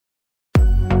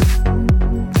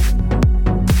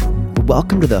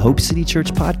welcome to the Hope City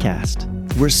Church podcast.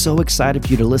 We're so excited for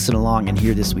you to listen along and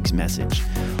hear this week's message.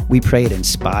 We pray it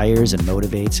inspires and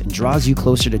motivates and draws you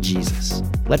closer to Jesus.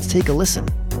 Let's take a listen.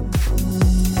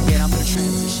 Okay, and I'm going to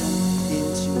transition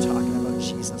into talking about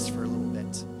Jesus for a little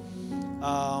bit.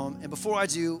 And before I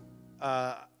do,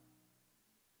 I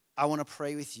want to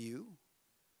pray with you.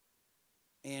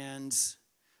 And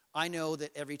I know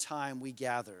that every time we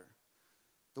gather,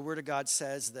 the Word of God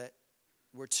says that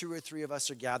where two or three of us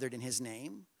are gathered in His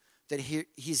name, that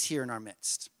He's here in our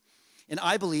midst. And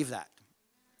I believe that.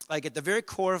 Like at the very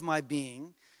core of my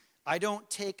being, I don't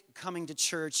take coming to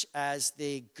church as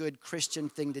the good Christian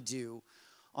thing to do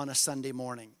on a Sunday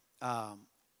morning.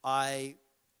 I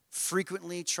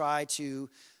frequently try to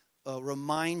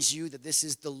remind you that this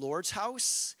is the Lord's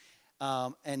house.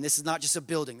 And this is not just a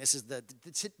building. This is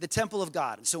the temple of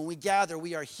God. And so when we gather,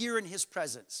 we are here in His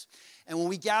presence. And when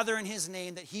we gather in His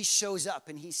name, that He shows up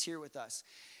and He's here with us.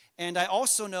 And I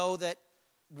also know that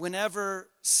whenever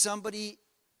somebody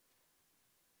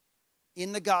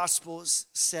in the Gospels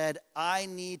said, I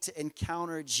need to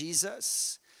encounter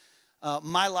Jesus,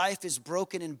 my life is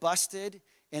broken and busted,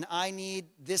 and I need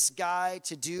this guy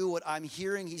to do what I'm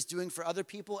hearing He's doing for other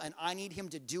people, and I need Him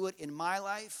to do it in my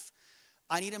life.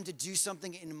 I need Him to do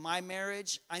something in my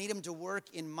marriage. I need Him to work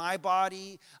in my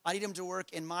body. I need Him to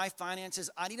work in my finances.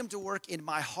 I need Him to work in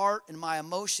my heart, in my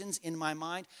emotions, in my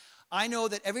mind. I know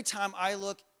that every time I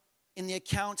look in the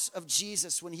accounts of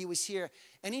Jesus when He was here,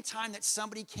 anytime that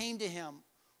somebody came to Him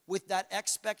with that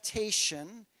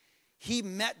expectation, He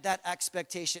met that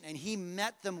expectation and He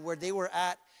met them where they were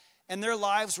at, and their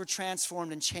lives were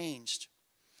transformed and changed.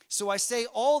 So I say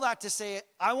all that to say,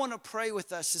 I want to pray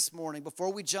with us this morning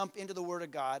before we jump into the Word of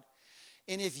God.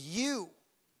 And if you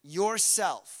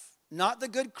yourself, not the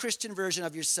good Christian version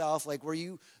of yourself, like where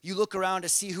you look around to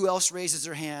see who else raises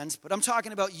their hands, but I'm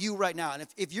talking about you right now. And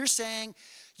if you're saying,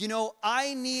 you know,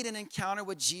 I need an encounter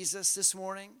with Jesus this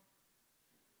morning,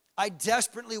 I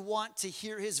desperately want to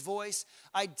hear His voice.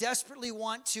 I desperately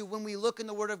want to, when we look in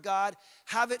the Word of God,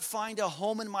 have it find a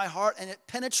home in my heart, and it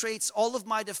penetrates all of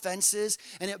my defenses,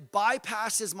 and it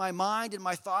bypasses my mind and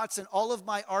my thoughts and all of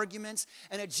my arguments,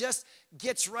 and it just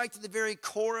gets right to the very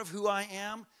core of who I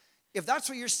am. If that's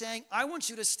what you're saying, I want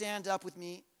you to stand up with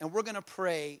me, and we're going to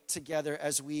pray together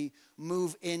as we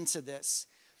move into this.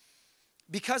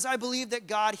 Because I believe that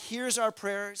God hears our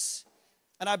prayers.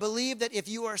 And I believe that if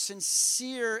you are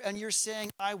sincere and you're saying,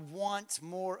 I want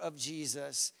more of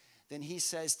Jesus, then He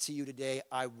says to you today,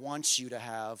 I want you to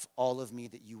have all of me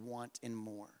that you want and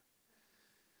more.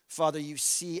 Father, you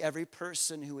see every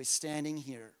person who is standing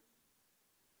here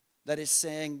that is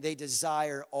saying they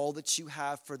desire all that you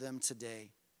have for them today.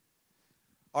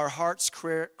 Our heart's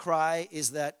cry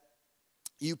is that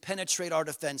you penetrate our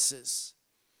defenses,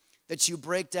 that you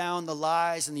break down the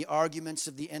lies and the arguments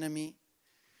of the enemy.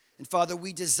 And Father,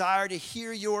 we desire to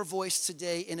hear your voice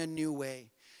today in a new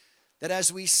way. That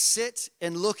as we sit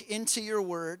and look into your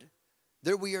word,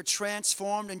 that we are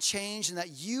transformed and changed, and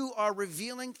that you are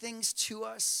revealing things to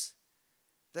us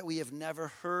that we have never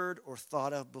heard or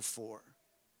thought of before.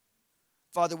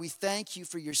 Father, we thank you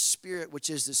for your Spirit, which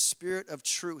is the Spirit of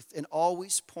truth and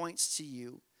always points to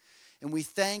you. And we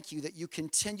thank you that you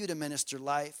continue to minister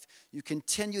life, you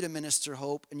continue to minister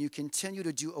hope, and you continue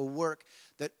to do a work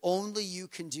that only you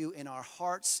can do in our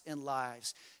hearts and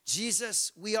lives.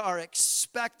 Jesus, we are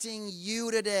expecting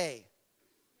you today.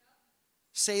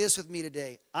 Say this with me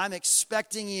today. I'm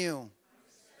expecting you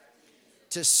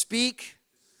to speak,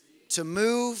 to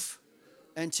move,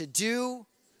 and to do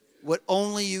what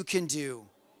only you can do.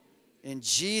 In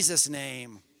Jesus'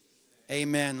 name,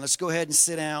 amen. Let's go ahead and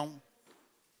sit down.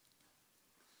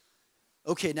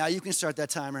 Okay, now you can start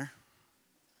that timer.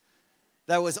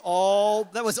 That was all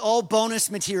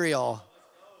bonus material.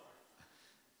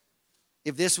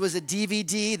 If this was a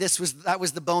DVD, that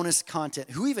was the bonus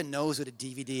content. Who even knows what a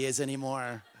DVD is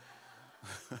anymore?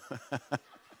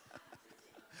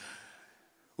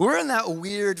 We're in that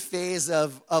weird phase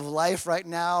of life right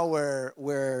now where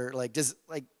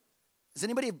has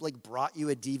anybody brought you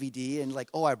a DVD and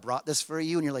I brought this for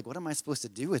you, and you're like, what am I supposed to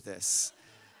do with this?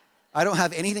 I don't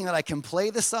have anything that I can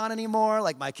play this on anymore,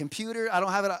 like my computer. I don't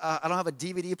have a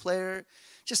DVD player.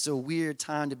 Just a weird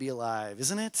time to be alive,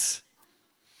 isn't it?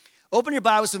 Open your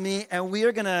Bibles with me, and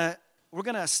we're gonna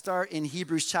start in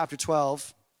Hebrews chapter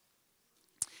 12.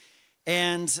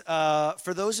 And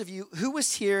for those of you who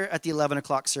was here at the 11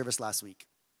 o'clock service last week,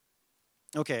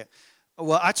 okay.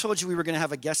 Well, I told you we were gonna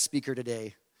have a guest speaker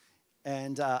today,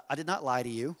 And I did not lie to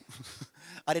you.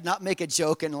 I did not make a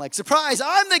joke and like, surprise,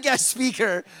 I'm the guest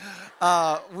speaker.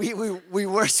 We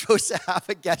were supposed to have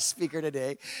a guest speaker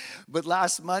today. But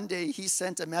last Monday, he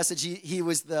sent a message.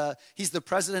 He's the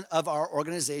president of our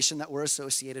organization that we're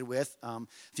associated with.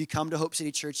 If you come to Hope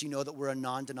City Church, you know that we're a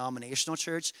non-denominational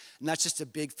church. And that's just a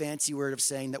big fancy word of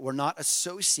saying that we're not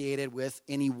associated with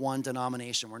any one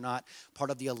denomination. We're not part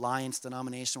of the Alliance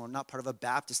denomination. We're not part of a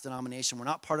Baptist denomination. We're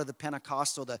not part of the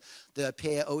Pentecostal, the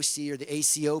PAOC or the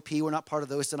ACOP. We're not part of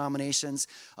those denominations.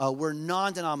 We're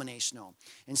non-denominational.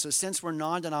 And so since we're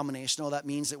non-denominational, that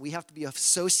means that we have to be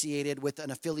associated with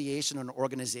an affiliation or an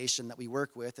organization that we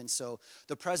work with. And so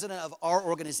the president of our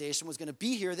organization was going to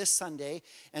be here this Sunday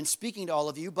and speaking to all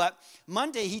of you. But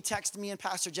Monday, he texted me and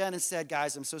Pastor Jen and said,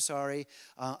 guys, I'm so sorry.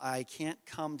 I can't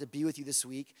come to be with you this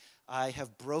week. I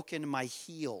have broken my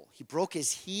heel. He broke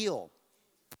his heel.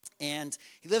 And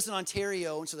he lives in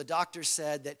Ontario, and so the doctor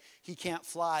said that he can't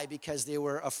fly because they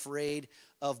were afraid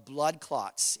of blood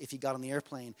clots if he got on the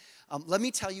airplane. Let me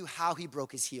tell you how he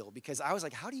broke his heel, because I was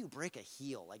like, how do you break a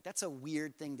heel? Like, that's a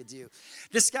weird thing to do.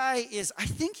 This guy is, I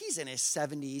think he's in his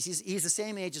 70s. He's the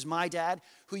same age as my dad,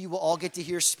 who you will all get to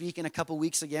hear speak in a couple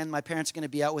weeks again. My parents are going to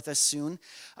be out with us soon.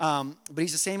 But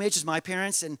he's the same age as my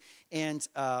parents, and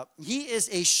he is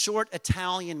a short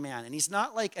Italian man. And he's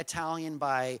not like Italian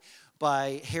by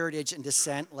heritage and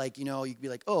descent, like, you know, you could be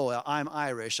like, oh, I'm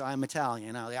Irish, I'm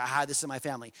Italian, I had this in my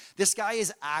family. This guy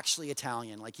is actually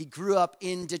Italian. Like, he grew up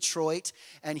in Detroit,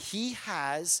 and he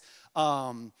has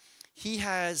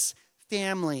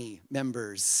family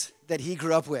members that he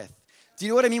grew up with. Do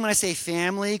you know what I mean when I say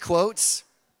family, quotes?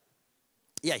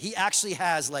 Yeah, he actually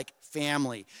has, like,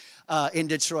 family in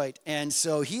Detroit. And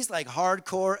so he's, like,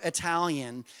 hardcore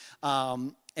Italian.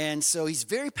 And so he's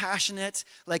very passionate,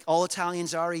 like all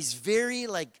Italians are. He's very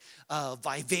like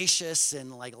vivacious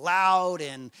and like loud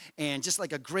and just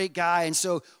like a great guy. And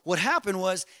so what happened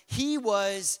was he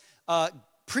was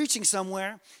preaching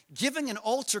somewhere, giving an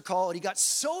altar call, and he got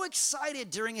so excited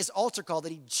during his altar call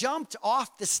that he jumped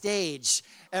off the stage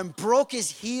and broke his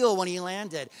heel when he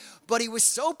landed. But he was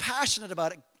so passionate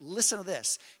about it. Listen to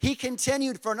this. He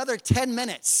continued for another 10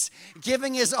 minutes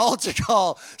giving his altar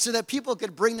call so that people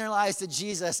could bring their lives to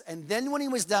Jesus. And then when he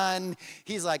was done,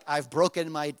 he's like, I've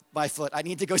broken my foot. I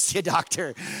need to go see a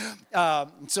doctor.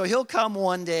 So he'll come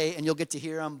one day and you'll get to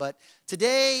hear him. But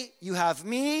today you have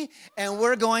me, and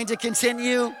we're going to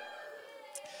continue.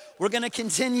 We're going to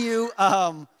continue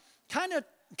kind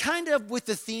of with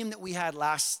the theme that we had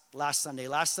last Sunday.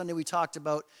 Last Sunday we talked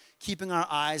about keeping our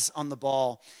eyes on the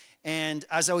ball. And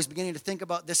as I was beginning to think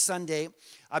about this Sunday,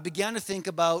 I began to think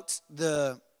about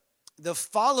the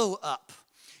follow-up.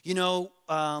 You know,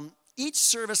 each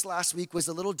service last week was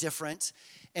a little different,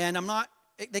 and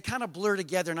they kind of blur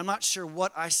together, and I'm not sure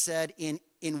what I said in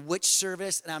which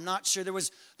service, and I'm not sure. There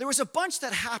was a bunch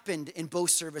that happened in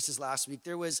both services last week.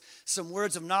 There was some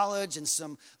words of knowledge and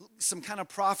some kind of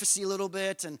prophecy a little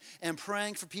bit and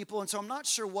praying for people, and so I'm not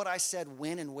sure what I said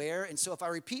when and where, and so if I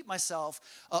repeat myself,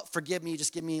 forgive me,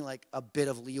 just give me like a bit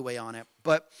of leeway on it.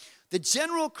 But the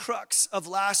general crux of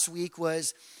last week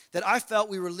was that I felt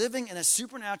we were living in a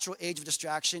supernatural age of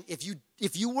distraction. If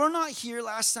you were not here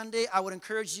last Sunday, I would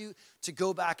encourage you to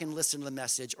go back and listen to the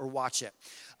message or watch it.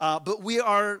 But we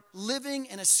are living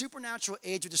in a supernatural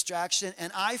age of distraction,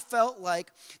 and I felt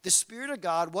like the Spirit of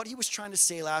God, what he was trying to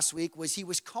say last week was he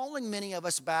was calling many of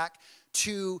us back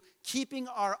to keeping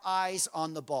our eyes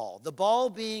on the ball. The ball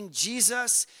being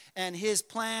Jesus and his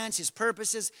plans, his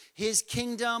purposes, his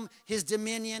kingdom, his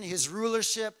dominion, his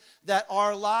rulership, that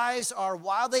our lives are,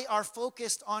 while they are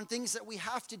focused on things that we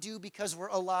have to do because we're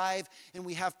alive and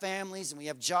we have families and we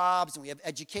have jobs and we have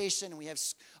education and we have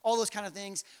all those kind of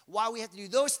things, while we have to do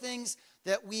those things,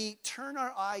 that we turn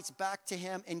our eyes back to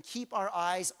him and keep our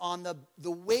eyes on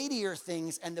the weightier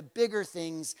things and the bigger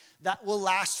things that will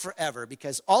last forever,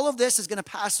 because all of this is going to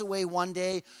pass away one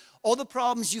day. All the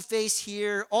problems you face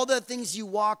here, all the things you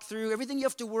walk through, everything you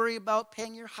have to worry about,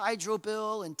 paying your hydro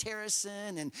bill and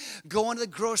Terracin and going to the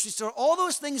grocery store, all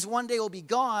those things one day will be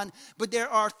gone, but there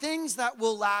are things that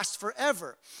will last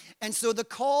forever. And so the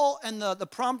call and the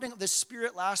prompting of the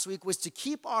Spirit last week was to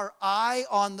keep our eye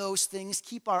on those things,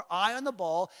 keep our eye on the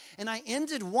ball. And I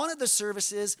ended one of the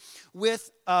services with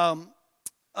kind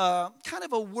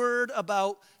of a word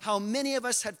about how many of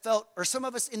us had felt, or some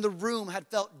of us in the room had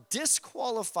felt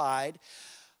disqualified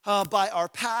by our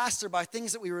past or by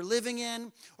things that we were living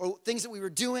in or things that we were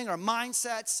doing, our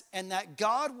mindsets, and that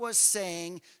God was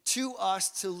saying to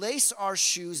us to lace our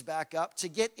shoes back up, to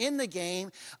get in the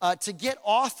game, to get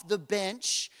off the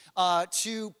bench,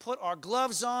 to put our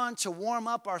gloves on, to warm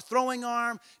up our throwing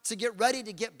arm, to get ready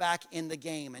to get back in the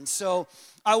game. And so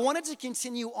I wanted to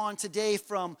continue on today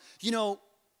from,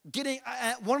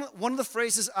 one of the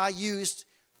phrases I used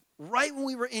right when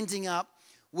we were ending up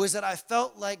was that I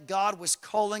felt like God was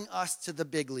calling us to the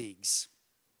big leagues.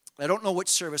 I don't know which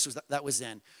service that was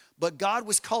in, but God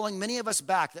was calling many of us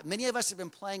back, that many of us have been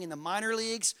playing in the minor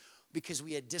leagues because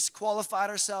we had disqualified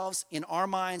ourselves in our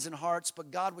minds and hearts, but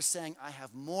God was saying, I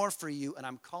have more for you, and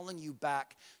I'm calling you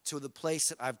back to the place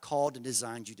that I've called and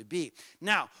designed you to be.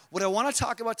 Now, what I want to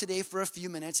talk about today for a few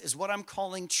minutes is what I'm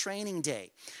calling training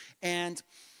day. And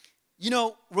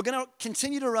we're going to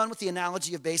continue to run with the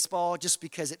analogy of baseball just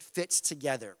because it fits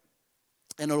together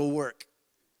and it'll work.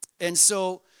 And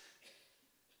so,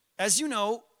 as you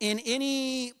know, in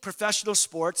any professional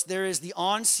sports, there is the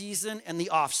on-season and the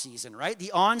off-season, right?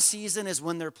 The on-season is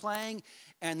when they're playing,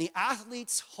 and the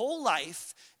athlete's whole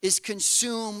life is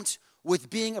consumed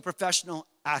with being a professional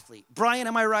athlete. Brian,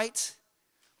 am I right?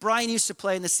 Brian used to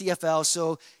play in the CFL,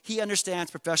 so he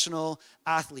understands professional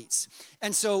athletes.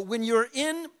 And so when you're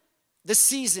in the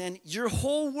season, your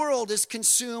whole world is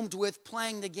consumed with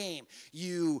playing the game.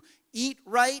 You eat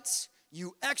right,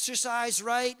 you exercise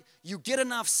right, you get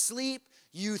enough sleep,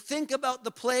 you think about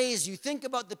the plays, you think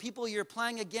about the people you're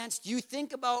playing against, you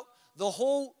think about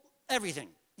everything.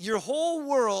 Your whole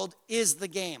world is the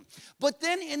game. But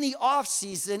then in the off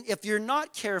season, if you're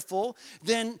not careful,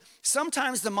 then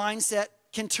sometimes the mindset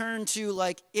can turn to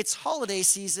like, it's holiday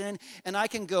season and I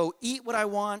can go eat what I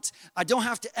want. I don't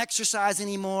have to exercise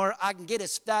anymore. I can get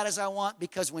as fat as I want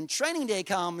because when training day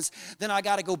comes, then I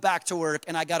got to go back to work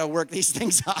and I got to work these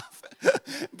things off.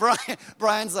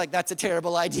 Brian's like, that's a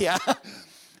terrible idea.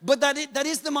 But that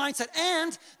is the mindset.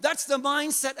 And that's the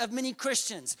mindset of many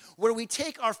Christians, where we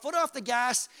take our foot off the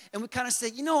gas and we kind of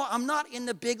say, I'm not in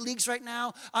the big leagues right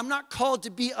now. I'm not called to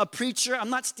be a preacher.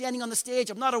 I'm not standing on the stage.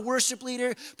 I'm not a worship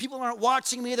leader. People aren't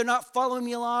watching me. They're not following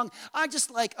me along. I'm just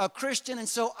like a Christian, and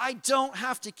so I don't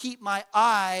have to keep my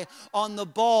eye on the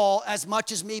ball as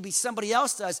much as maybe somebody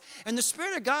else does. And the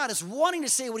Spirit of God is wanting to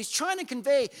say, what he's trying to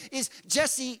convey is,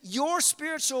 Jesse, your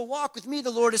spiritual walk with me, the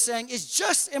Lord is saying, is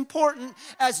just important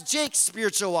as Jake's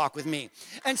spiritual walk with me.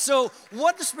 And so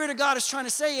what the Spirit of God is trying to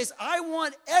say is, I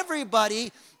want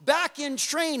everybody back in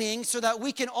training so that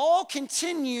we can all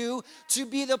continue to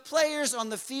be the players on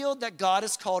the field that God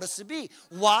has called us to be.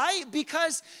 Why?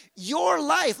 Because your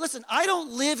life, listen, I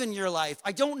don't live in your life.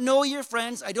 I don't know your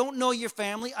friends. I don't know your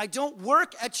family. I don't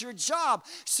work at your job.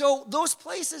 So those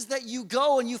places that you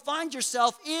go and you find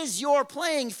yourself is your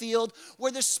playing field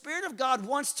where the Spirit of God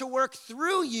wants to work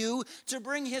through you to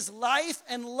bring his life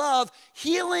and love,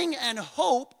 healing and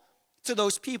hope to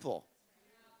those people.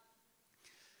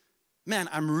 Man,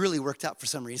 I'm really worked up for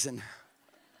some reason.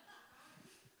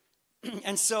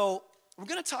 And so we're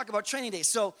going to talk about training day.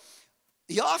 So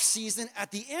the off season,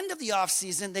 at the end of the off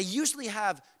season, they usually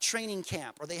have training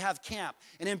camp or they have camp.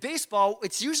 And in baseball,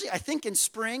 it's usually, I think, in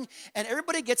spring, and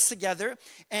everybody gets together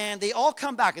and they all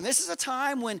come back. And this is a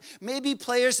time when maybe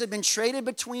players have been traded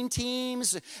between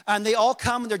teams and they all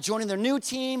come and they're joining their new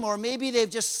team, or maybe they've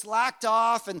just slacked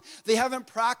off and they haven't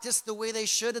practiced the way they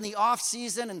should in the off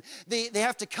season, and they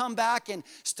have to come back and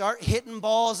start hitting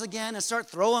balls again and start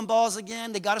throwing balls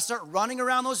again. They got to start running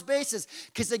around those bases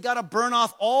because they got to burn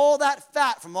off all that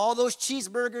fat from all those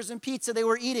cheeseburgers and pizza they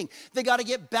were eating. They got to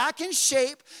get back in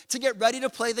shape to get ready to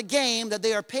play the game that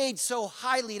they are paid so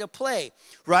highly to play,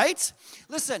 right?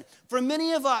 Listen, for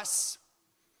many of us,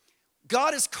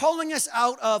 God is calling us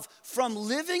from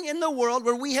living in the world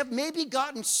where we have maybe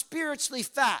gotten spiritually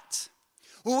fat.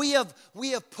 Where we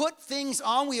have put things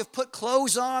on, we have put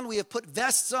clothes on, we have put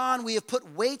vests on, we have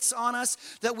put weights on us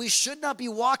that we should not be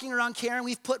walking around carrying.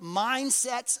 We've put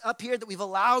mindsets up here that we've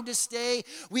allowed to stay.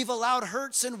 We've allowed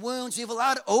hurts and wounds. We've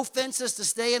allowed offenses to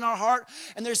stay in our heart.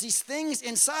 And there's these things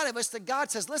inside of us that God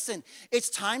says, listen,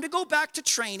 it's time to go back to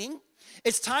training.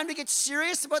 It's time to get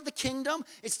serious about the kingdom.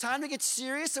 It's time to get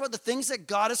serious about the things that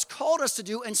God has called us to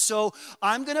do. And so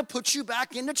I'm going to put you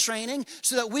back into training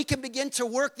so that we can begin to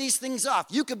work these things off.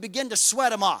 You can begin to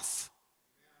sweat them off.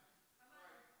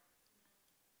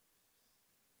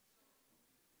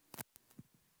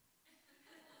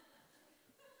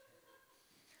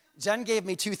 Jen gave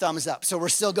me 2 thumbs up, so we're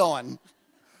still going.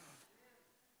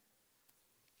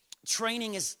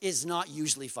 Training is not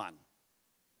usually fun.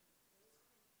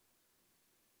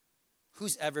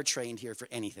 Who's ever trained here for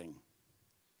anything?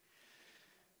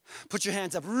 Put your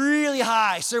hands up really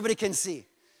high so everybody can see.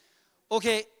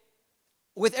 Okay,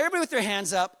 with everybody with their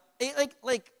hands up,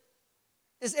 like,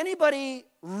 has anybody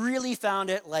really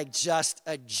found it like just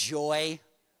a joy?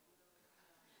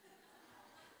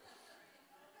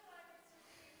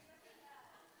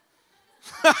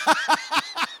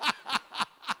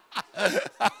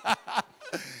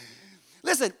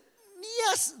 Listen,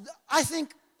 yes, I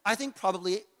think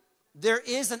probably there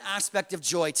is an aspect of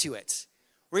joy to it,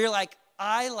 where you're like,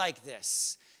 I like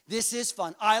this. This is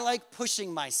fun. I like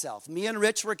pushing myself. Me and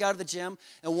Rich work out at the gym,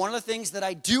 and one of the things that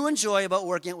I do enjoy about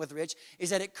working out with Rich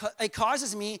is that it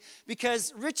causes me,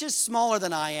 because Rich is smaller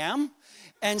than I am,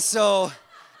 and so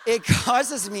it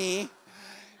causes me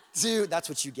to, that's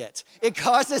what you get. It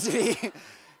causes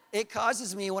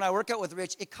me, when I work out with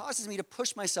Rich, it causes me to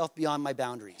push myself beyond my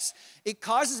boundaries. It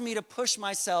causes me to push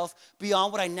myself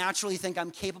beyond what I naturally think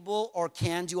I'm capable or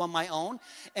can do on my own.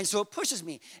 And so it pushes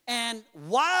me. And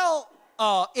while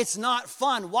it's not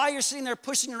fun, while you're sitting there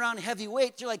pushing around heavy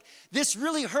weights, you're like, this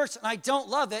really hurts and I don't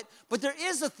love it. But there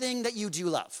is a thing that you do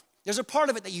love. There's a part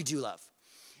of it that you do love.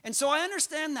 And so I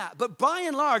understand that. But by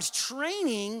and large,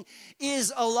 training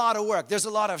is a lot of work. There's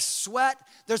a lot of sweat.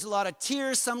 There's a lot of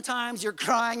tears sometimes. You're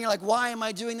crying. You're like, why am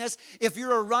I doing this? If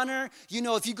you're a runner, you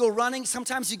know, if you go running,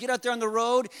 sometimes you get out there on the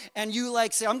road and you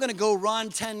like say, I'm going to go run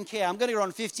 10K. I'm going to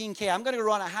run 15K. I'm going to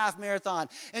run a half marathon.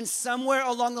 And somewhere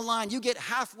along the line, you get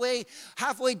halfway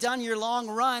done your long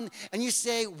run and you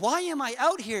say, why am I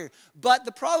out here? But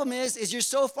the problem is you're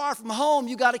so far from home,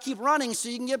 you got to keep running so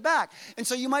you can get back. And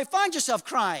so you might find yourself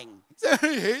crying. I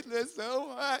hate this so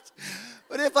much.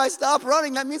 But if I stop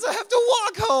running, that means I have to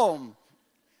walk home.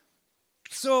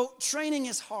 So training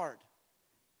is hard.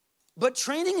 But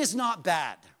training is not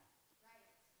bad.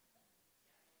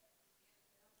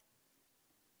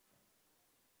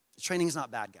 Training is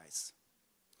not bad, guys.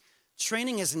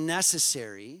 Training is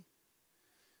necessary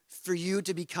for you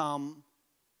to become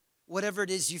whatever it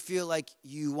is you feel like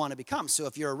you want to become. So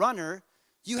if you're a runner,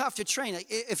 you have to train.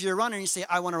 If you're a runner and you say,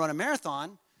 I want to run a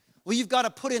marathon, well, you've got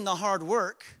to put in the hard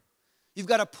work. You've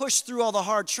got to push through all the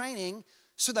hard training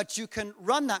so that you can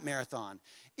run that marathon.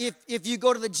 If you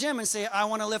go to the gym and say, I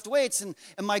want to lift weights, and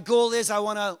my goal is I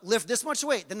want to lift this much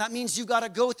weight, then that means you've got to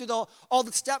go through all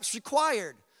the steps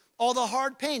required, all the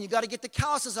hard pain. You got to get the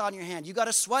calluses on your hand. You got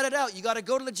to sweat it out. You got to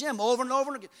go to the gym over and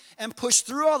over again and push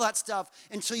through all that stuff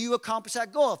until you accomplish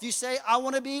that goal. If you say, I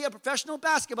want to be a professional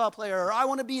basketball player, or I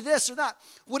want to be this or that,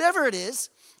 whatever it is,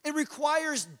 it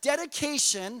requires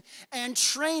dedication and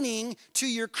training to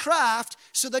your craft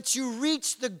so that you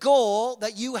reach the goal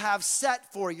that you have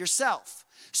set for yourself.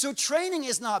 So training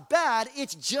is not bad.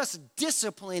 It's just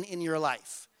discipline in your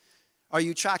life. Are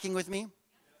you tracking with me?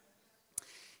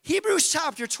 Hebrews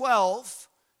chapter 12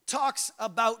 talks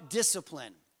about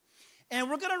discipline. And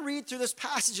we're going to read through this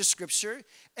passage of scripture.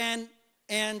 And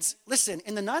listen,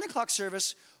 in the 9 o'clock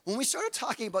service, when we started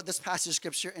talking about this passage of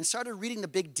scripture and started reading the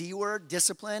big D word,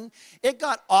 discipline, it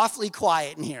got awfully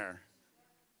quiet in here.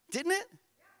 Didn't it?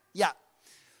 Yeah.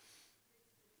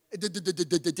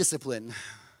 Discipline.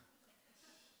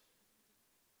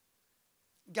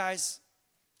 Guys,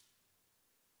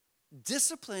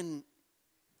 discipline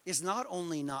is not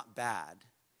only not bad,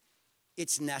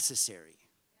 it's necessary.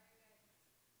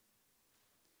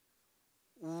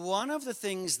 One of the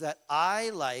things that I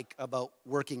like about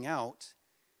working out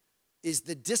is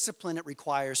the discipline it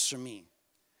requires from me.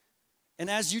 And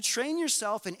as you train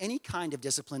yourself in any kind of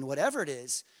discipline, whatever it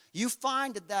is, you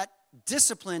find that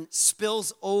discipline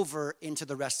spills over into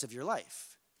the rest of your life.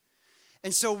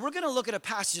 And so we're going to look at a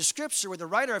passage of scripture where the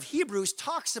writer of Hebrews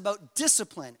talks about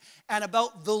discipline and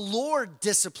about the Lord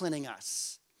disciplining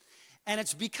us. And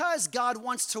it's because God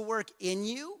wants to work in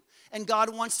you and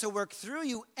God wants to work through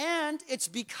you, and it's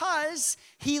because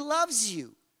he loves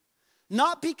you.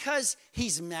 Not because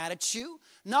he's mad at you,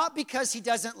 not because he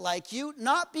doesn't like you,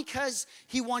 not because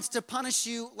he wants to punish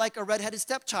you like a redheaded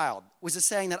stepchild, was a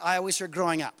saying that I always heard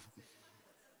growing up.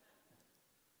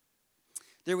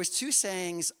 There was two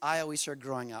sayings I always heard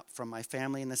growing up from my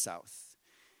family in the South.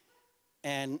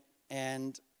 And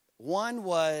one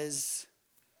was,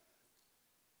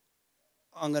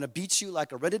 I'm going to beat you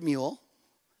like a redheaded mule.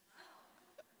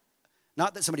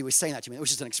 Not that somebody was saying that to me. It was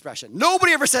just an expression.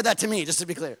 Nobody ever said that to me, just to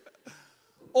be clear.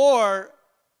 Or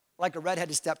like a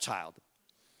redheaded stepchild.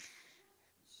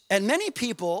 And many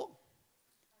people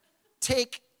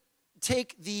take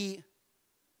the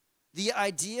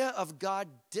idea of God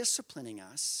disciplining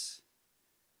us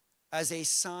as a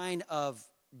sign of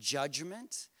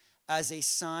judgment, as a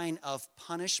sign of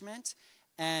punishment,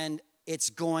 and it's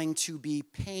going to be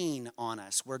pain on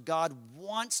us, where God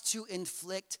wants to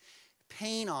inflict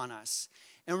pain on us.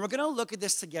 And we're going to look at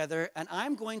this together, and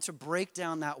I'm going to break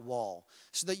down that wall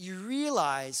so that you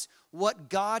realize what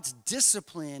God's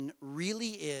discipline really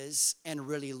is and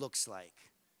really looks like.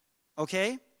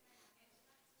 Okay?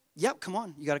 Yep, come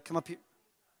on. You got to come up here.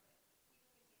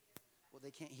 Well,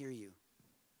 they can't hear you.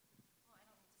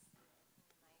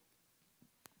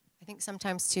 I think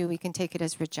sometimes too we can take it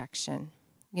as rejection,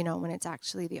 when it's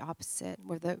actually the opposite,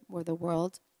 where the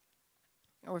world,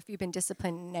 or if you've been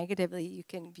disciplined negatively, you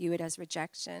can view it as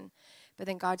rejection. But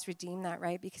then God's redeemed that,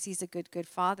 right? Because he's a good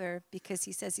father, because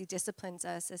he says he disciplines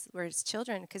us as we're his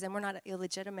children, because then we're not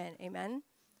illegitimate. Amen?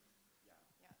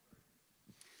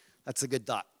 That's a good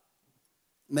thought.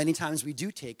 Many times we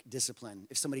do take discipline,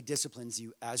 if somebody disciplines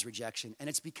you, as rejection. And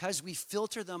it's because we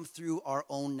filter them through our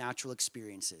own natural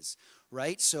experiences,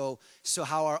 right? So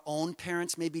how our own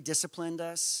parents maybe disciplined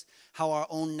us, how our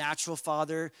own natural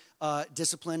father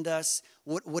disciplined us,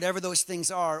 whatever those things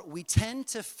are, we tend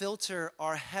to filter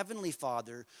our heavenly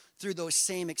Father through those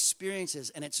same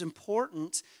experiences. And it's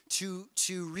important to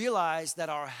realize that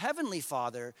our heavenly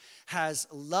Father has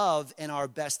love and our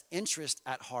best interest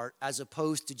at heart, as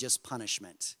opposed to just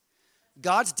punishment.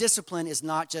 God's discipline is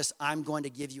not just, I'm going to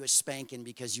give you a spanking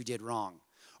because you did wrong,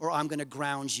 or I'm going to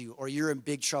ground you, or you're in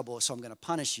big trouble, so I'm going to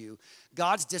punish you.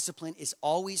 God's discipline is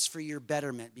always for your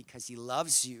betterment, because he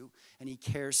loves you and he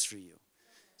cares for you.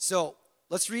 So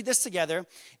let's read this together,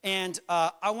 and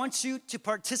I want you to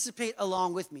participate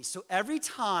along with me. So every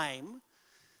time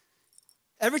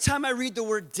I read the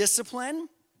word discipline,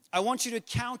 I want you to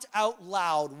count out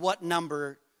loud what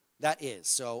number that is.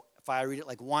 So if I read it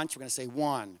like once, we're going to say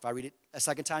 1. If I read it a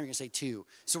second time, you're going to say 2.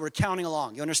 So we're counting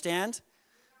along. You understand?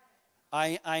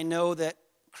 I know that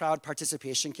crowd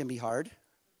participation can be hard,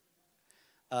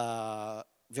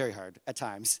 very hard at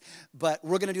times, but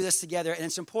we're going to do this together, and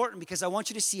it's important because I want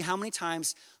you to see how many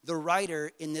times the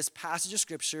writer in this passage of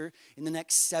Scripture, in the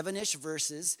next 7-ish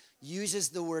verses, uses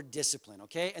the word discipline,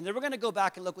 okay? And then we're going to go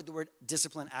back and look what the word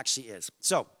discipline actually is.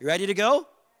 So, you ready to go?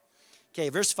 Okay,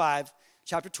 verse 5,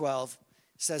 chapter 12,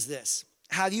 says this: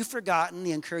 Have you forgotten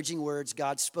the encouraging words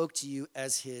God spoke to you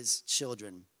as his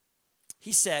children?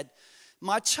 He said,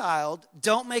 my child,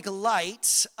 don't make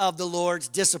light of the Lord's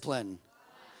discipline.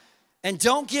 And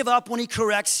don't give up when he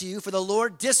corrects you, for the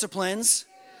Lord disciplines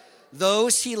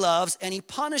those he loves, and he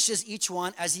punishes each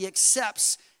one as he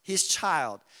accepts his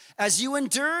child. As you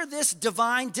endure this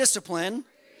divine discipline,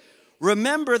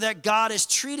 remember that God is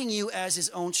treating you as his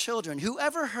own children.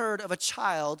 Whoever heard of a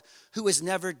child who is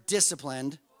never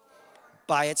disciplined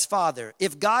by its father?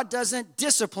 If God doesn't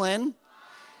discipline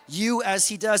you as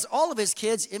he does all of his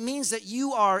kids, it means that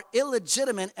you are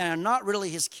illegitimate and are not really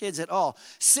his kids at all.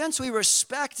 Since we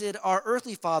respected our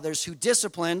earthly fathers who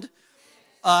disciplined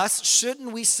us,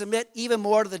 shouldn't we submit even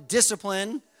more to the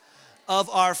discipline of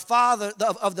our Father,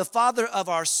 of the Father of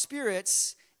our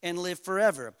spirits, and live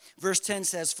forever? Verse 10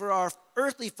 says, for our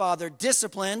earthly father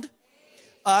disciplined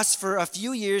us for a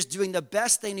few years, doing the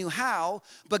best they knew how,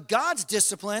 but God's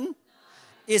discipline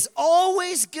is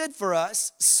always good for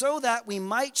us, so that we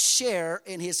might share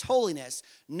in his holiness.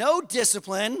 No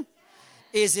discipline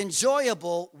is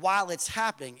enjoyable while it's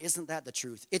happening. Isn't that the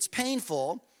truth? It's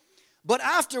painful, but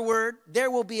afterward there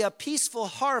will be a peaceful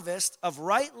harvest of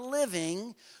right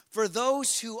living for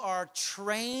those who are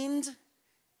trained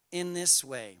in this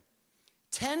way.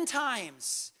 10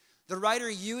 times the writer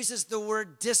uses the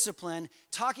word discipline,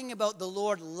 talking about the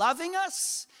Lord loving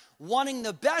us, wanting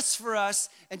the best for us,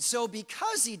 and so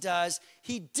because he does,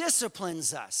 he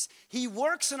disciplines us. He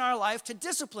works in our life to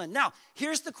discipline. Now,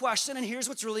 here's the question, and here's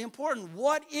what's really important.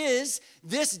 What is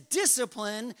this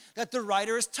discipline that the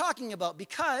writer is talking about?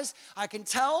 Because I can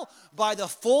tell by the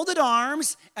folded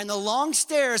arms and the long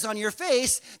stares on your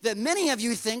face that many of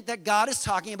you think that God is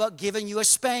talking about giving you a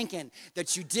spanking,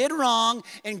 that you did wrong,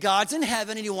 and God's in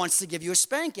heaven and he wants to give you a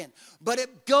spanking. But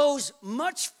it goes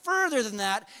much further than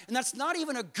that, and that's not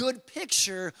even a good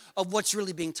picture of what's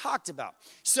really being talked about.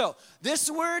 So, this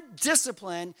word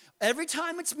discipline, every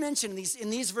time it's mentioned in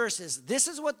these verses, this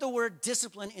is what the word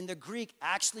discipline in the Greek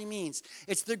actually means.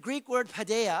 It's the Greek word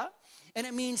paideia, and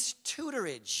it means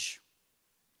tutorage.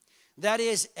 That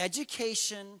is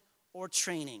education or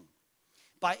training.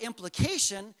 By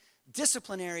implication,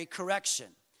 disciplinary correction,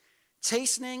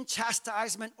 chastening,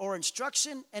 chastisement, or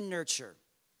instruction and nurture.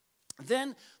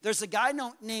 Then there's a guy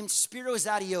named Spiros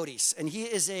Zatiotis, and he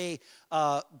is a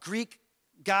Greek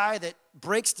guy that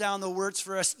breaks down the words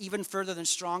for us even further than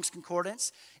Strong's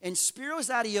Concordance. And Spiros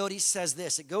Zatiotis says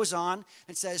this. It goes on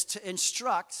and says, to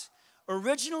instruct,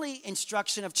 originally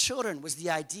instruction of children was the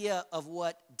idea of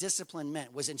what discipline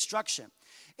meant, was instruction.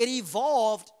 It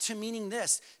evolved to meaning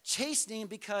this, chastening,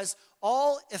 because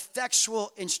all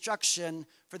effectual instruction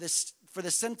for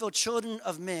the sinful children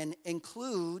of men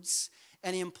includes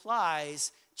and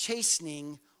implies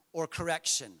chastening or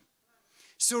correction.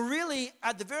 So really,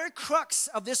 at the very crux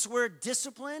of this word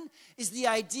discipline is the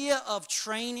idea of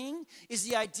training, is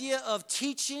the idea of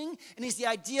teaching, and is the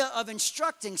idea of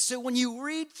instructing. So when you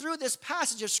read through this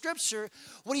passage of Scripture,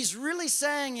 what he's really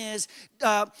saying is,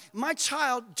 my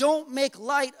child, don't make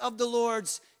light of the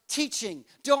Lord's teaching.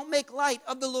 Don't make light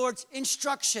of the Lord's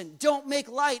instruction. Don't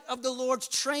make light of the Lord's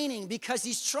training, because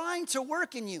he's trying to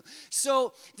work in you.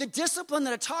 So the discipline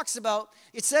that it talks about,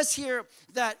 it says here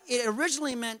that it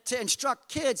originally meant to instruct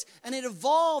kids, and it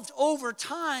evolved over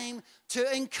time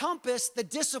to encompass the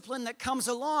discipline that comes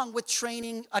along with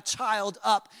training a child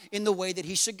up in the way that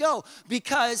he should go.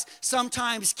 Because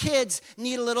sometimes kids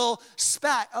need a little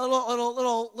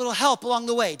little help along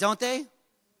the way, don't they?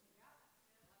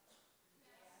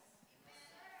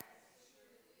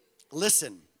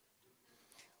 Listen,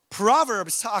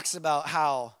 Proverbs talks about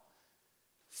how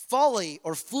folly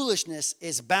or foolishness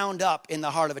is bound up in the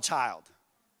heart of a child.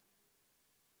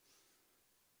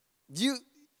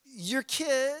 Your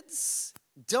kids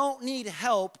don't need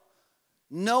help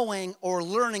knowing or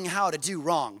learning how to do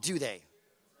wrong, do they?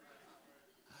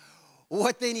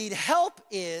 What they need help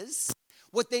is,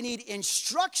 what they need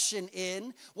instruction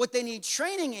in, what they need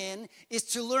training in, is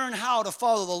to learn how to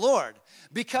follow the Lord.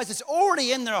 Because it's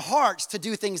already in their hearts to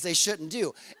do things they shouldn't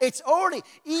do. It's already,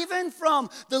 even from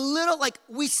the little, like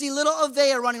we see little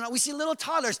Avea running around, we see little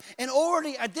toddlers, and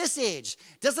already at this age,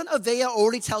 doesn't Avea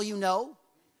already tell you no?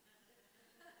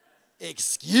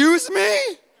 Excuse me?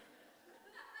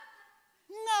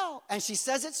 No. And she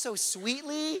says it so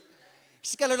sweetly.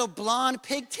 She's got little blonde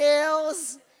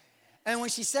pigtails. And when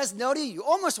she says no to you, you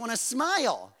almost want to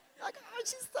smile. Like, oh,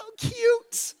 she's so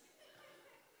cute.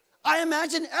 I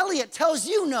imagine Elliot tells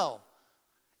you no.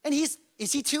 And is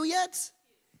he 2 yet?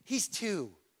 He's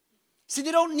 2. See,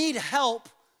 they don't need help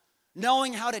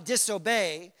knowing how to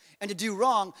disobey and to do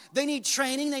wrong. They need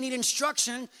training, they need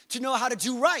instruction to know how to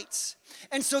do right.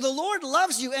 And so the Lord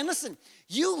loves you. And listen,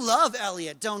 you love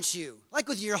Elliot, don't you? Like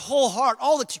with your whole heart.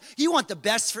 You want the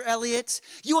best for Elliot.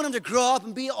 You want him to grow up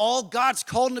and be all God's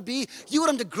called him to be. You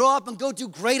want him to grow up and go do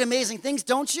great, amazing things,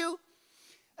 don't you?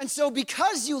 And so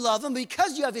because you love him,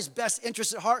 because you have his best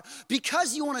interest at heart,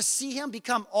 because you want to see him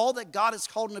become all that God has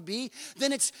called him to be,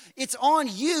 then it's on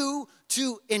you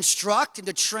to instruct and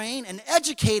to train and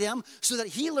educate him so that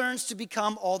he learns to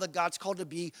become all that God's called to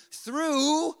be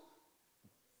through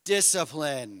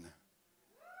discipline.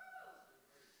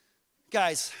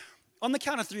 Guys, on the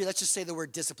count of 3, let's just say the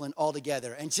word discipline all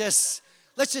together and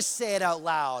let's just say it out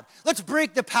loud. Let's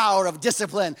break the power of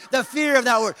discipline, the fear of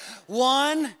that word.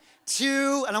 1,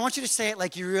 2, and I want you to say it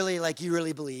like you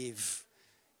really believe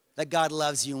that God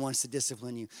loves you and wants to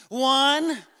discipline you.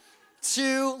 1,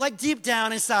 2, like deep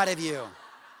down inside of you.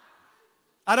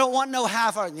 I don't want no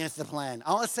half-hearted. That's the plan.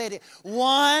 I want to say it.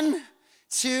 1,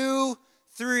 2,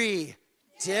 3.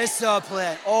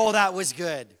 Discipline. Oh, that was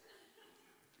good.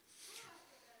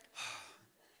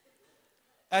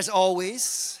 As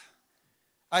always,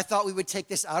 I thought we would take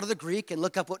this out of the Greek and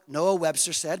look up what Noah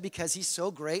Webster said, because he's so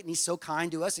great and he's so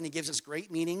kind to us and he gives us great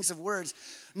meanings of words.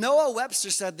 Noah Webster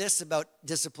said this about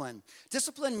discipline.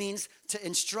 Discipline means to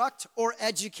instruct or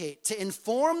educate, to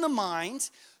inform the mind,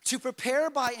 to prepare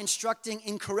by instructing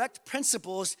in correct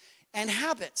principles and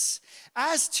habits,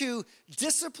 as to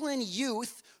discipline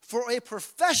youth for a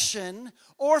profession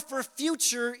or for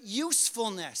future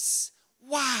usefulness.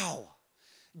 Wow.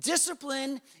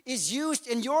 Discipline is used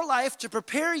in your life to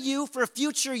prepare you for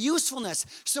future usefulness.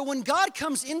 So when God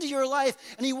comes into your life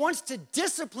and he wants to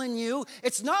discipline you,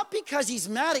 it's not because he's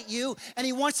mad at you and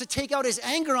he wants to take out his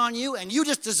anger on you and you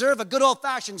just deserve a good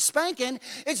old-fashioned spanking.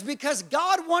 It's because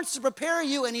God wants to prepare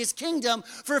you in his kingdom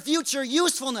for future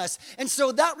usefulness. And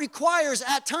so that requires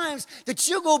at times that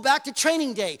you go back to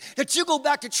training day, that you go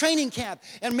back to training camp.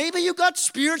 And maybe you got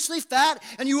spiritually fat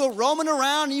and you were roaming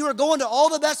around and you were going to all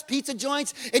the best pizza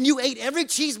joints and you ate every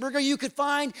cheeseburger you could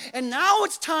find, and now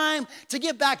it's time to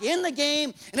get back in the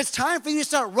game, and it's time for you to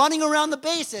start running around the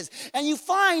bases. And you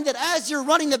find that as you're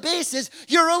running the bases,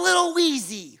 you're a little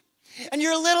wheezy, and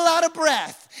you're a little out of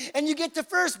breath, and you get to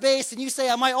first base, and you say,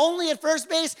 am I only at first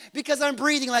base because I'm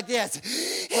breathing like this?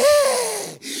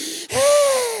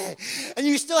 And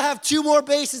you still have 2 more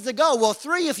bases to go. Well,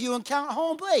 3 if you count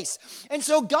home base. And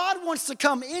so God wants to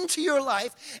come into your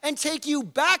life and take you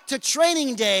back to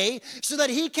training day so that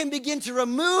he can begin to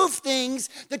remove things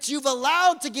that you've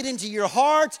allowed to get into your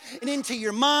heart and into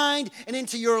your mind and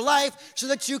into your life so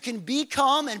that you can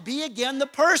become and be again the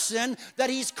person that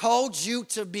he's called you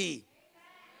to be.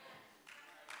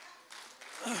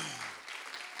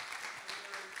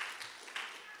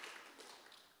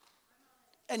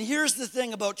 And here's the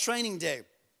thing about training day.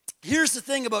 Here's the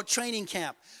thing about training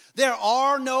camp. There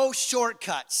are no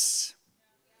shortcuts.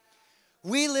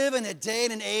 We live in a day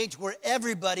and an age where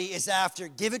everybody is after,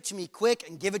 give it to me quick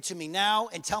and give it to me now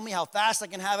and tell me how fast I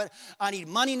can have it. I need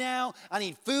money now. I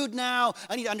need food now.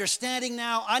 I need understanding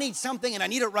now. I need something and I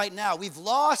need it right now. We've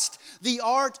lost the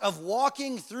art of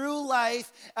walking through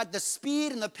life at the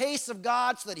speed and the pace of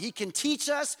God so that he can teach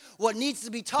us what needs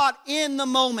to be taught in the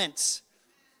moment.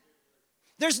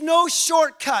 There's no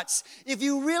shortcuts. If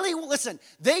you really listen,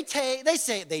 they say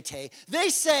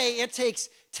it takes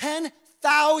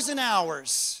 10,000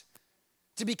 hours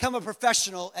to become a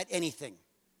professional at anything.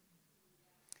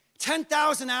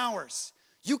 10,000 hours.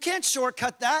 You can't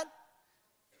shortcut that.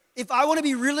 If I want to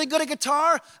be really good at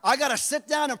guitar, I got to sit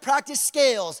down and practice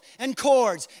scales and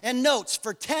chords and notes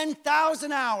for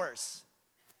 10,000 hours.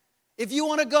 If you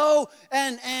want to go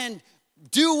and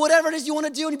do whatever it is you want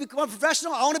to do and you become a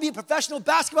professional. I want to be a professional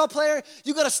basketball player.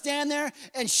 You got to stand there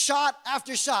and shot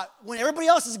after shot. When everybody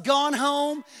else has gone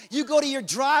home, you go to your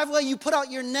driveway, you put out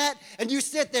your net, and you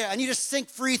sit there and you just sink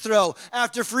free throw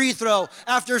after free throw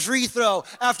after free throw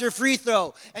after free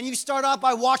throw. And you start off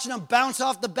by watching them bounce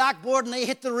off the backboard and they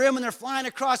hit the rim and they're flying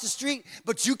across the street,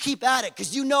 but you keep at it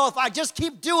because you know if I just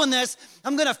keep doing this,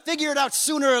 I'm going to figure it out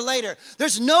sooner or later.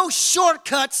 There's no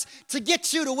shortcuts to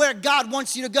get you to where God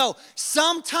wants you to go.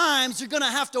 Sometimes you're going to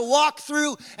have to walk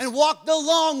through and walk the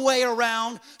long way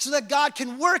around so that God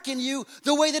can work in you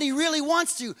the way that he really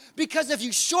wants to. Because if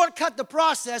you shortcut the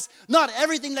process, not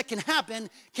everything that can happen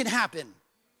can happen.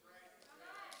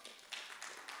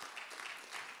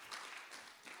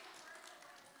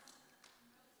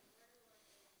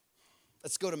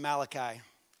 Let's go to Malachi,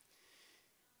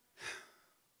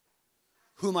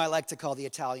 whom I like to call the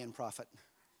Italian prophet.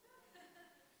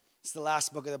 It's the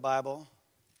last book of the Bible.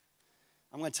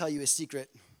 I'm going to tell you a secret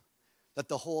that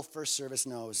the whole first service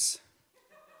knows.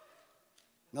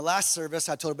 In the last service,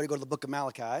 I told everybody to go to the book of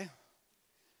Malachi.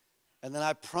 And then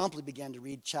I promptly began to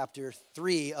read chapter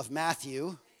 3 of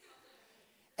Matthew.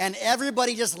 And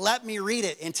everybody just let me read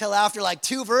it until after like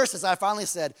 2 verses, I finally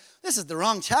said, this is the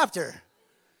wrong chapter.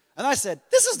 And I said,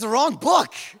 this is the wrong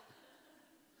book.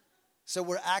 So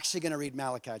we're actually going to read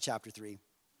Malachi chapter 3.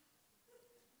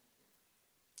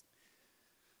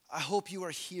 I hope you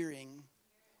are hearing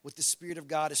what the Spirit of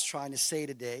God is trying to say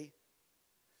today.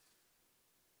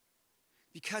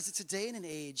 Because it's a day and an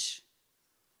age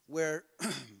where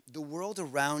the world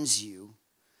around you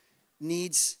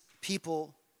needs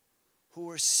people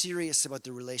who are serious about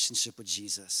their relationship with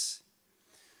Jesus.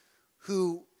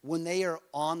 Who, when they are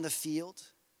on the field,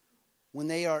 when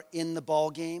they are in the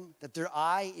ball game, that their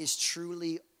eye is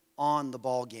truly on the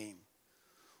ball game.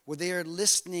 Where they are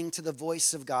listening to the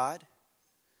voice of God,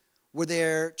 where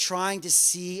they're trying to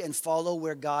see and follow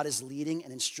where God is leading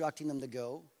and instructing them to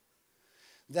go,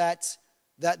 that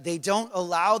they don't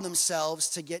allow themselves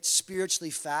to get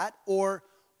spiritually fat or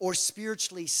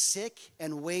spiritually sick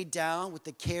and weighed down with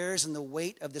the cares and the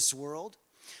weight of this world,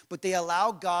 but they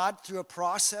allow God through a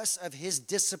process of his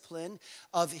discipline,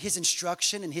 of his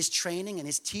instruction and his training and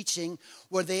his teaching,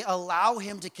 where they allow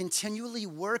him to continually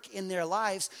work in their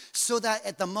lives so that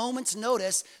at the moment's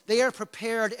notice, they are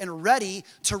prepared and ready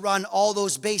to run all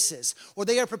those bases. Or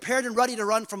they are prepared and ready to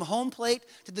run from home plate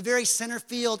to the very center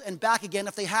field and back again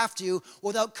if they have to,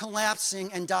 without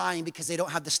collapsing and dying because they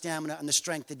don't have the stamina and the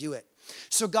strength to do it.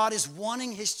 So God is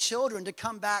wanting his children to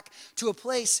come back to a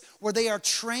place where they are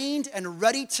trained and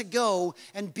ready to go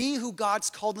and be who God's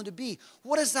called them to be.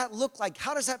 What does that look like?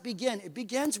 How does that begin? It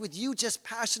begins with you just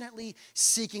passionately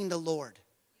seeking the Lord.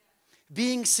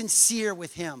 Being sincere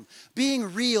with him,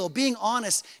 being real, being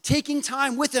honest, taking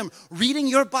time with him, reading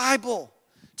your Bible,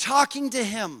 talking to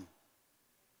him.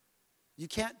 You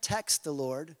can't text the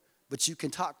Lord, but you can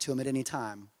talk to him at any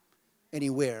time,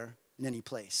 anywhere, in any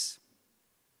place.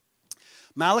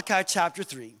 Malachi chapter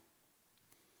 3.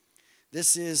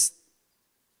 This is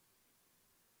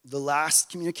the last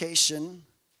communication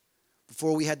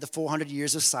before we had the 400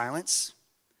 years of silence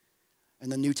in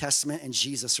the New Testament and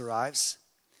Jesus arrives.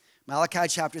 Malachi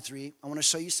chapter 3, I want to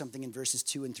show you something in verses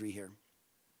 2 and 3 here.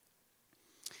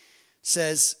 It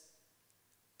says,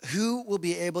 who will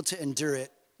be able to endure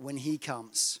it when he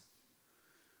comes?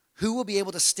 Who will be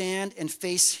able to stand and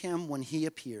face him when he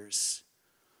appears?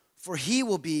 For he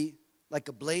will be like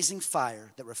a blazing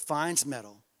fire that refines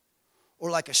metal,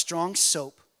 or like a strong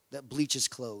soap that bleaches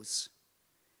clothes.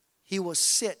 He will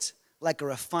sit like a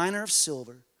refiner of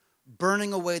silver,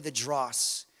 burning away the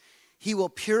dross. He will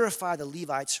purify the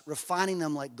Levites, refining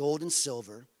them like gold and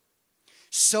silver,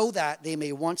 so that they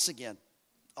may once again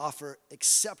offer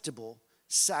acceptable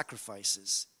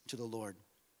sacrifices to the Lord.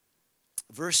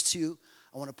 Verse 2,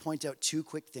 I want to point out 2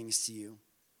 quick things to you.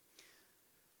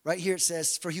 Right here it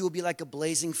says, for he will be like a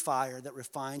blazing fire that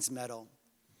refines metal.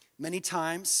 Many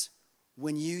times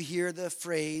when you hear the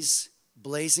phrase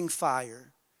blazing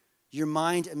fire, your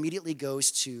mind immediately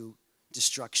goes to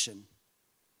destruction.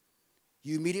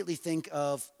 You immediately think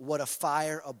of what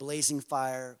a blazing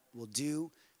fire will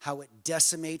do, how it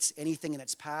decimates anything in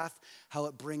its path, how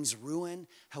it brings ruin,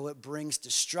 how it brings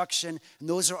destruction. And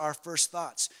those are our first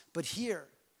thoughts. But here,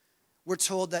 we're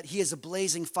told that he is a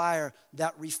blazing fire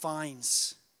that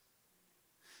refines.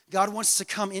 God wants to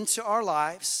come into our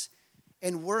lives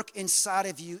and work inside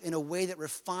of you in a way that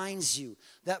refines you,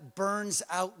 that burns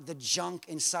out the junk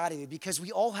inside of you. Because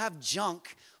we all have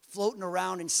junk floating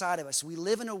around inside of us. We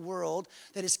live in a world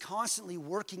that is constantly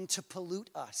working to pollute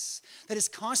us, that is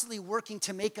constantly working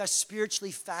to make us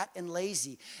spiritually fat and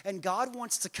lazy. And God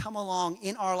wants to come along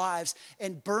in our lives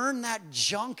and burn that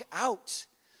junk out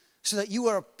so that you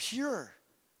are pure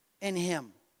in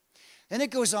him. Then it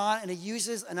goes on and it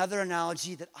uses another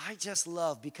analogy that I just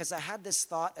love because I had this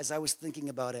thought as I was thinking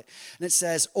about it. And it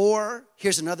says, or,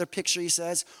 here's another picture he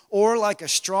says, or like a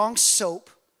strong soap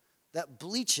that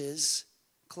bleaches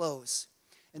clothes.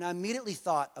 And I immediately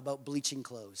thought about bleaching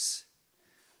clothes.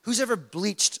 Who's ever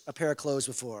bleached a pair of clothes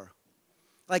before?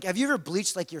 Like, have you ever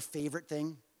bleached like your favorite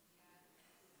thing?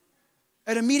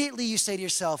 And immediately you say to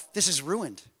yourself, this is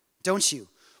ruined, don't you?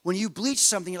 When you bleach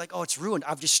something, you're like, oh, it's ruined.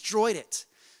 I've destroyed it.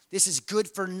 This is good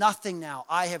for nothing now.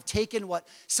 I have taken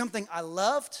something I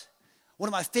loved, one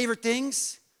of my favorite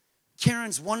things,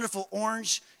 Karen's wonderful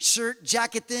orange shirt,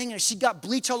 jacket thing, and she got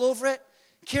bleach all over it.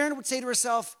 Karen would say to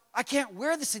herself, I can't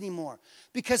wear this anymore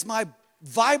because my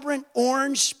vibrant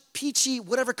orange, peachy,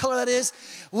 whatever color that is,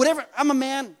 I'm a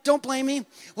man, don't blame me,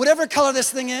 whatever color this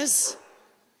thing is,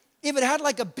 if it had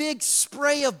like a big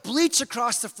spray of bleach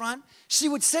across the front, she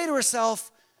would say to herself,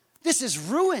 this is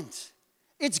ruined.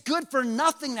 It's good for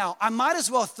nothing now. I might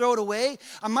as well throw it away.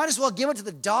 I might as well give it to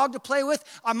the dog to play with.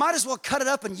 I might as well cut it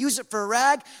up and use it for a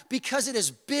rag because it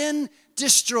has been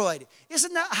destroyed.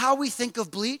 Isn't that how we think of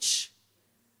bleach?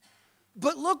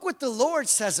 But look what the Lord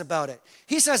says about it.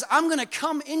 He says, I'm going to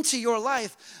come into your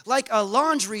life like a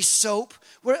laundry soap,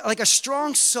 like a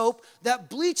strong soap that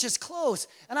bleaches clothes.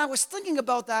 And I was thinking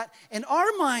about that, and our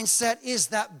mindset is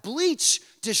that bleach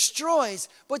destroys,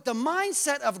 but the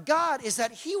mindset of God is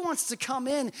that he wants to come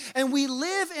in, and we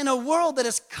live in a world that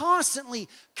is constantly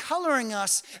coloring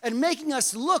us and making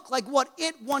us look like what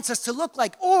it wants us to look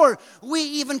like. Or we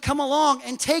even come along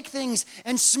and take things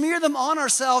and smear them on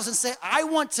ourselves and say, I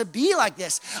want to be like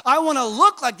this. I want to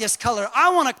look like this color.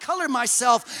 I want to color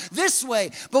myself this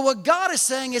way. But what God is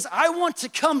saying is, I want to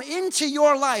come into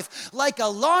your life like a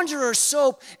launderer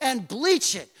soap and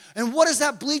bleach it. And what is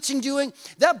that bleaching doing?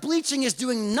 That bleaching is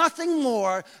doing nothing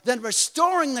more than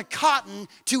restoring the cotton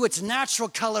to its natural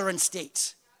color and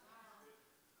state.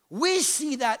 We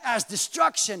see that as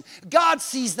destruction. God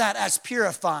sees that as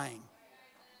purifying.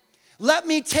 Let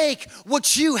me take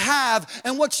what you have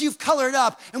and what you've colored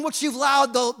up and what you've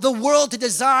allowed the world to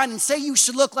design and say you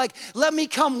should look like. Let me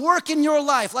come work in your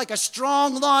life like a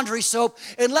strong laundry soap,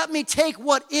 and let me take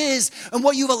what is and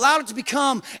what you've allowed it to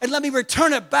become, and let me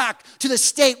return it back to the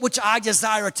state which I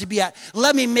desire it to be at.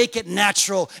 Let me make it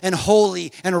natural and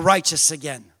holy and righteous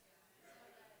again.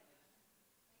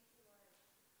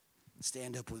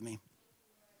 Stand up with me.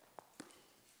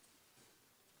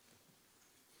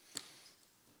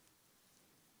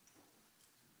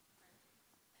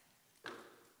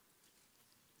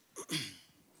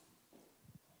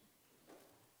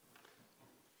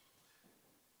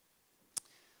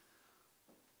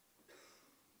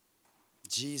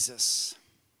 Jesus.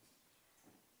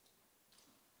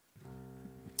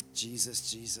 Jesus,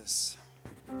 Jesus.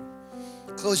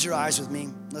 Close your eyes with me.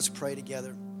 Let's pray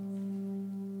together.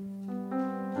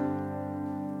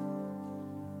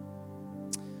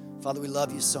 Father, we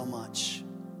love you so much.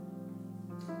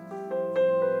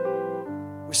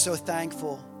 We're so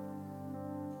thankful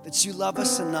that you love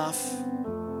us enough,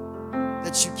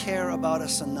 that you care about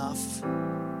us enough,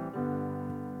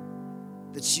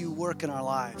 that you work in our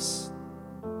lives,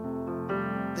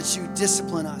 that you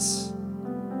discipline us,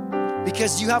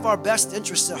 because you have our best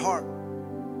interests at heart.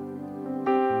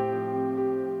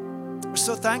 We're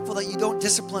so thankful that you don't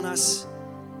discipline us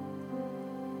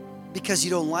because you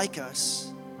don't like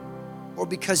us or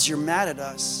because you're mad at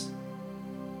us,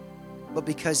 but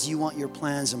because you want your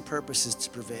plans and purposes to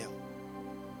prevail.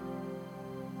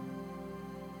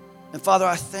 And Father,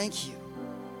 I thank you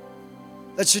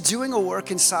that you're doing a work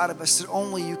inside of us that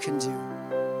only you can do.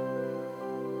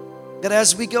 That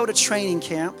as we go to training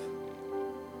camp,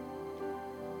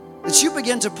 that you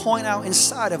begin to point out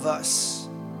inside of us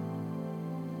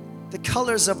the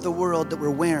colors of the world that we're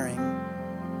wearing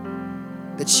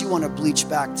that you want to bleach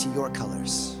back to your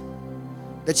colors,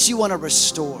 that you want to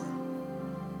restore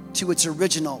to its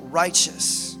original,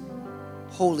 righteous,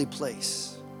 holy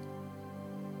place.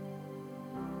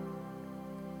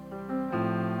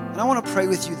 And I want to pray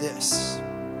with you this.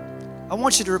 I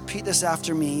want you to repeat this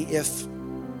after me. If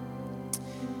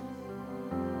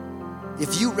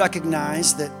you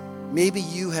recognize that maybe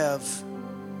you have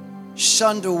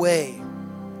shunned away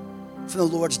from the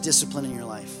Lord's discipline in your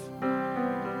life,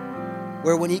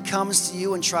 where when he comes to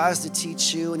you and tries to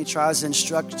teach you and he tries to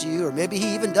instruct you, or maybe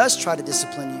he even does try to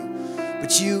discipline you,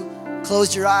 but you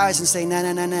close your eyes and say, nah,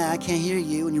 I can't hear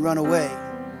you, and you run away.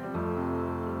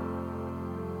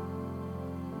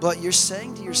 But you're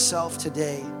saying to yourself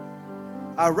today,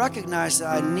 I recognize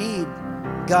that I need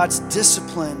God's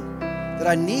discipline, that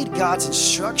I need God's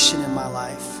instruction in my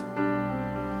life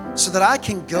so that I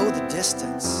can go the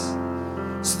distance,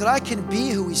 so that I can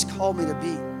be who he's called me to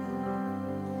be.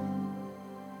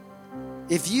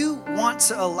 If you want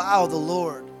to allow the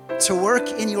Lord to work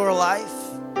in your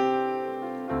life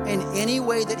in any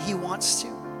way that he wants to,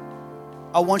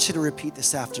 I want you to repeat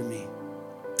this after me.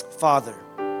 Father,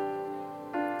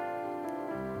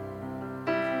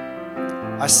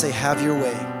 I say, have your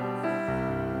way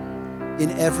in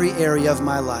every area of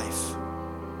my life.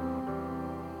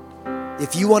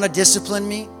 If you want to discipline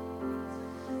me,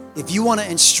 if you want to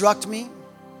instruct me,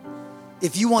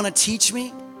 if you want to teach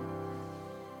me,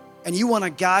 and you want to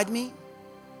guide me,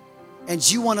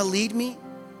 and you want to lead me,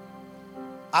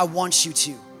 I want you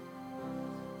to.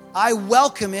 I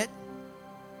welcome it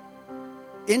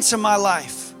into my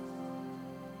life.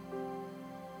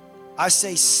 I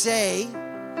say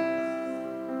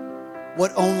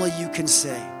what only you can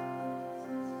say.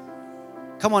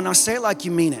 Come on, now say it like you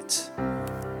mean it.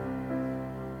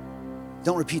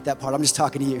 Don't repeat that part, I'm just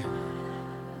talking to you.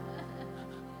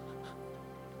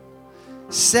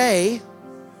 Say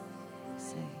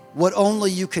what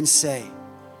only you can say.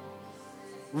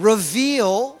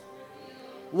 Reveal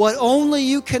what only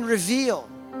you can reveal.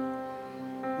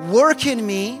 Work in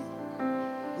me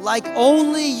like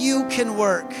only you can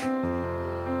work.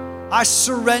 I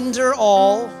surrender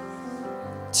all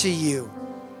to you.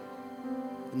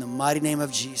 In the mighty name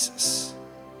of Jesus.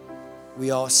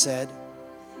 We all said,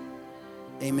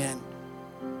 amen.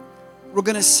 We're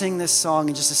going to sing this song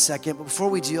in just a second, but before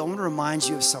we do, I want to remind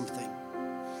you of something.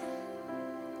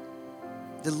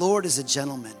 The Lord is a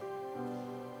gentleman,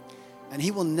 and he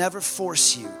will never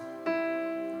force you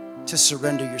to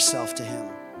surrender yourself to him.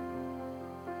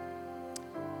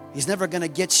 He's never going to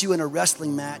get you in a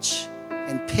wrestling match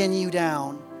and pin you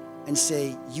down and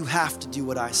say, you have to do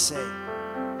what I say.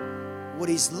 What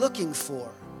he's looking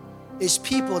for is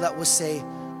people that will say,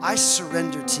 I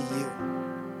surrender to you.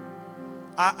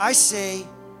 I say,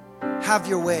 have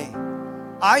your way.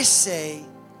 I say,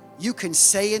 you can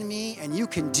say in me and you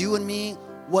can do in me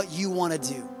what you want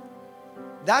to do.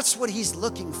 That's what he's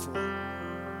looking for.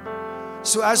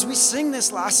 So as we sing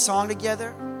this last song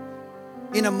together,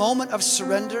 in a moment of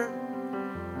surrender,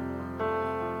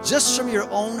 just from your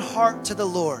own heart to the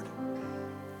Lord,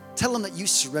 tell him that you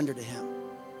surrender to him.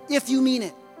 If you mean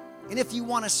it, and if you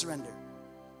want to surrender,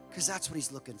 because that's what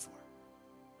he's looking for.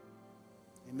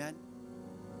 Amen.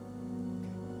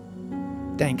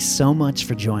 Thanks so much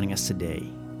for joining us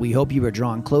today. We hope you are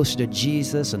drawn closer to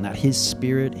Jesus and that his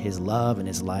spirit, his love, and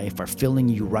his life are filling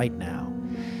you right now.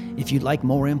 If you'd like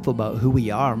more info about who we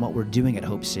are and what we're doing at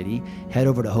Hope City, head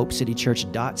over to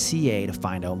hopecitychurch.ca to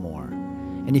find out more.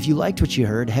 And if you liked what you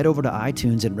heard, head over to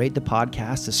iTunes and rate the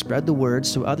podcast to spread the word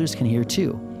so others can hear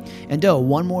too. And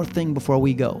one more thing before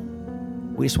we go.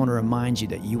 We just want to remind you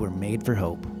that you were made for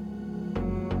hope.